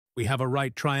We have a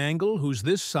right triangle whose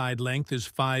this side length is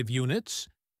 5 units,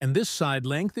 and this side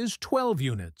length is 12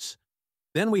 units.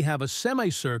 Then we have a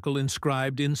semicircle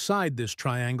inscribed inside this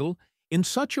triangle in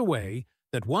such a way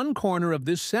that one corner of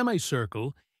this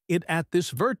semicircle, it at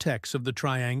this vertex of the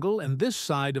triangle and this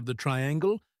side of the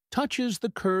triangle, touches the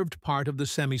curved part of the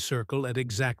semicircle at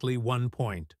exactly one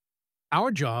point.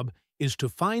 Our job is to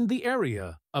find the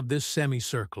area of this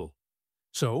semicircle.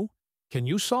 So, can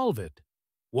you solve it?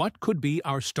 What could be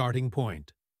our starting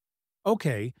point?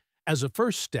 Okay, as a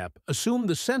first step, assume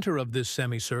the center of this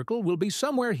semicircle will be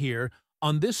somewhere here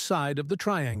on this side of the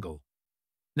triangle.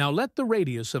 Now let the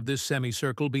radius of this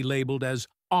semicircle be labeled as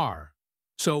r.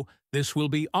 So this will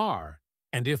be r,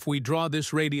 and if we draw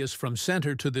this radius from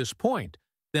center to this point,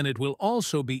 then it will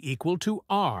also be equal to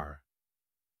r.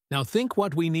 Now think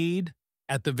what we need.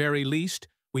 At the very least,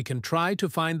 we can try to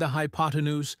find the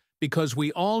hypotenuse because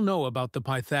we all know about the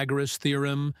Pythagoras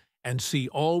theorem, and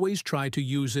always try to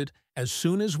use it as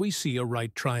soon as we see a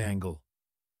right triangle.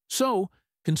 So,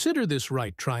 consider this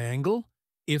right triangle.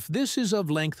 If this is of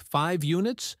length 5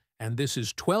 units and this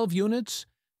is 12 units,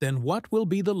 then what will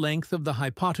be the length of the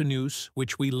hypotenuse,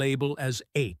 which we label as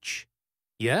h?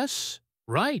 Yes,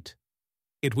 right.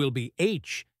 It will be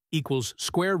h equals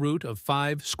square root of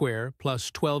 5 square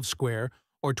plus 12 square,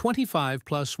 or 25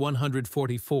 plus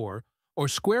 144, or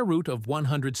square root of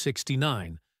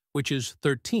 169, which is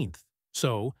 13th.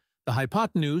 So, the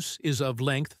hypotenuse is of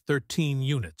length 13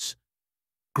 units.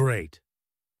 Great.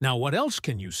 Now what else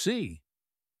can you see?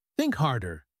 Think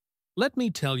harder. Let me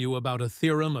tell you about a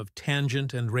theorem of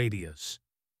tangent and radius.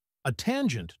 A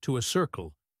tangent to a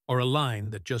circle, or a line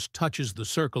that just touches the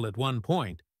circle at one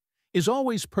point, is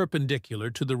always perpendicular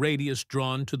to the radius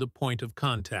drawn to the point of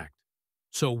contact.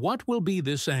 So what will be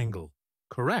this angle?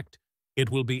 Correct. It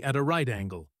will be at a right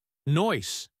angle.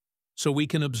 Nice. So we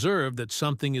can observe that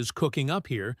something is cooking up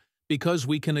here because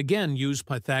we can again use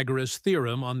Pythagoras'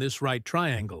 theorem on this right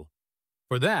triangle.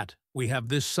 For that, we have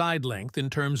this side length in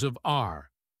terms of r.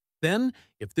 Then,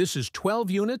 if this is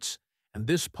 12 units, and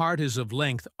this part is of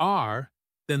length r,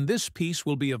 then this piece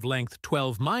will be of length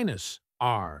 12 minus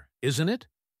r, isn't it?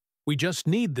 We just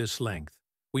need this length.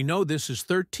 We know this is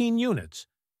 13 units,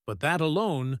 but that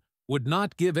alone would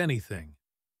not give anything.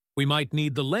 We might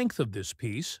need the length of this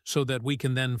piece so that we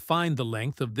can then find the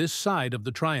length of this side of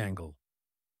the triangle.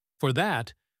 For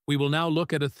that, we will now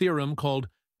look at a theorem called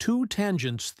two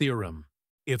tangents theorem.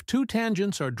 If two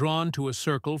tangents are drawn to a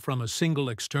circle from a single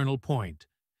external point,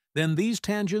 then these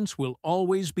tangents will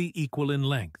always be equal in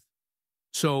length.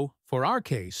 So, for our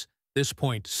case, this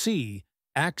point C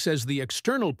acts as the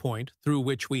external point through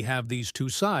which we have these two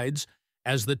sides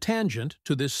as the tangent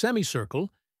to this semicircle,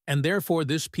 and therefore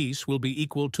this piece will be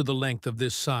equal to the length of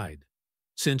this side.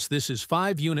 Since this is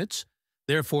 5 units,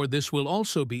 therefore this will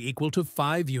also be equal to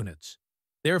 5 units.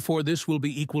 Therefore this will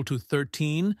be equal to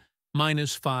 13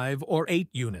 minus 5 or 8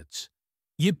 units.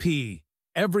 Yippee!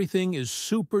 Everything is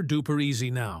super duper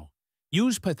easy now.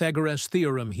 Use Pythagoras'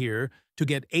 theorem here to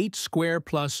get 8 square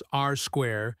plus r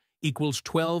square equals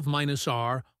 12 minus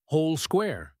r whole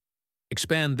square.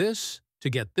 Expand this to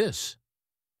get this.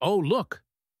 Oh, look!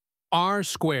 R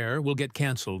square will get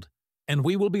cancelled, and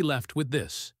we will be left with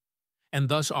this. And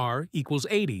thus r equals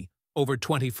 80 over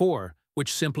 24,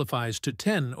 which simplifies to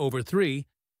 10 over 3,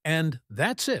 and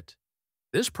that's it.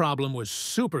 This problem was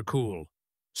super cool.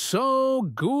 So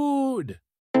good!